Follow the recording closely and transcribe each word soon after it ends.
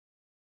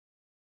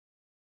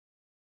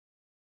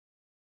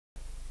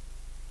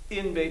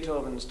In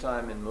Beethoven's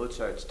time, in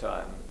Mozart's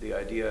time, the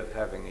idea of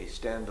having a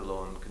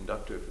standalone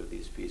conductor for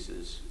these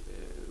pieces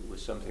was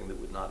something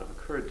that would not have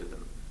occurred to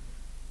them.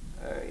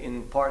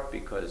 In part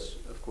because,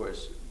 of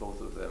course,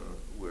 both of them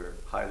were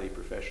highly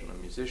professional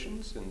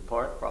musicians, in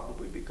part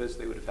probably because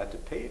they would have had to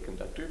pay a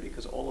conductor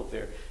because all of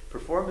their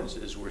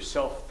performances were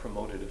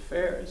self-promoted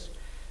affairs.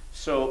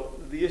 So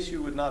the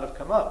issue would not have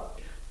come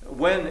up.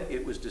 When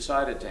it was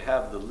decided to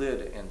have the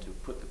lid and to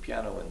put the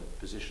piano in the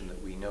position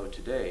that we know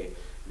today,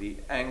 the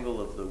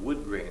angle of the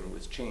wood grain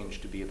was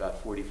changed to be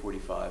about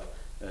 40-45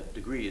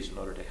 degrees in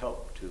order to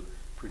help to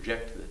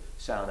project the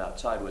sound out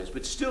sideways.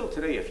 But still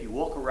today, if you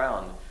walk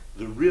around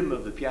the rim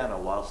of the piano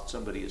whilst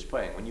somebody is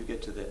playing, when you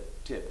get to the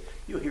tip,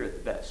 you'll hear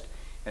it the best.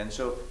 And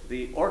so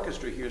the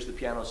orchestra hears the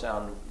piano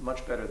sound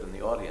much better than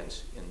the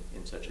audience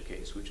in such a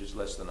case, which is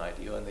less than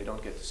ideal, and they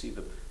don't get to see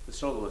the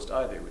soloist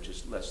either, which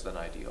is less than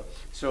ideal.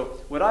 So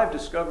what I've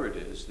discovered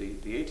is the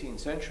 18th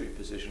century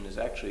position is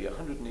actually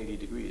 180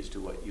 degrees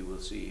to what you will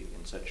see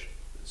in such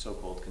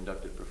so-called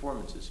conducted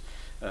performances.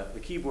 The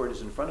keyboard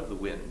is in front of the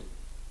wind,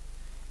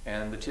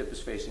 and the tip is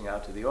facing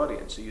out to the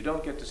audience. So you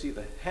don't get to see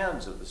the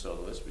hands of the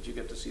soloist, but you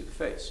get to see the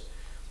face.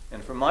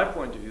 And from my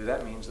point of view,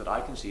 that means that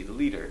I can see the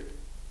leader.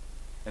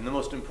 And the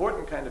most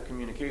important kind of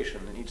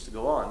communication that needs to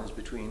go on is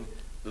between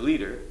the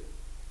leader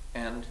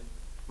and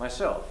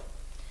myself.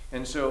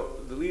 And so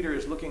the leader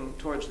is looking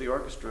towards the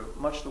orchestra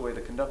much the way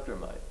the conductor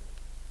might.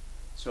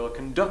 So a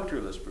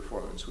conductorless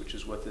performance, which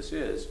is what this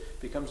is,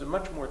 becomes a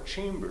much more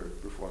chamber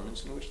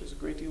performance in which there's a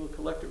great deal of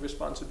collective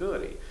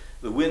responsibility.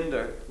 The wind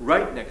are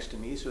right next to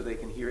me so they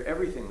can hear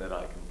everything that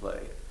I can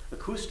play.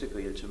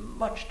 Acoustically, it's a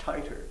much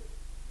tighter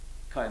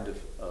kind of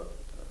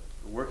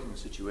working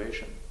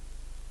situation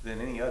than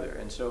any other.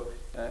 And so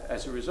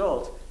as a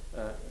result,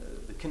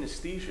 the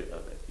kinesthesia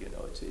of it, you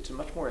know, it's a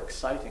much more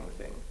exciting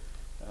thing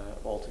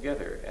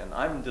altogether. And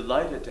I'm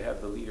delighted to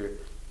have the leader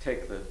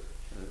take the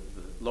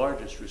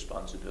largest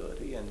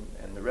responsibility,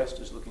 and the rest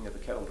is looking at the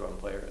kettle drum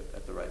player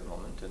at the right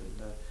moment and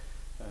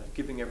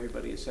giving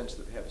everybody a sense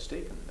that they have a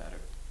stake in the matter.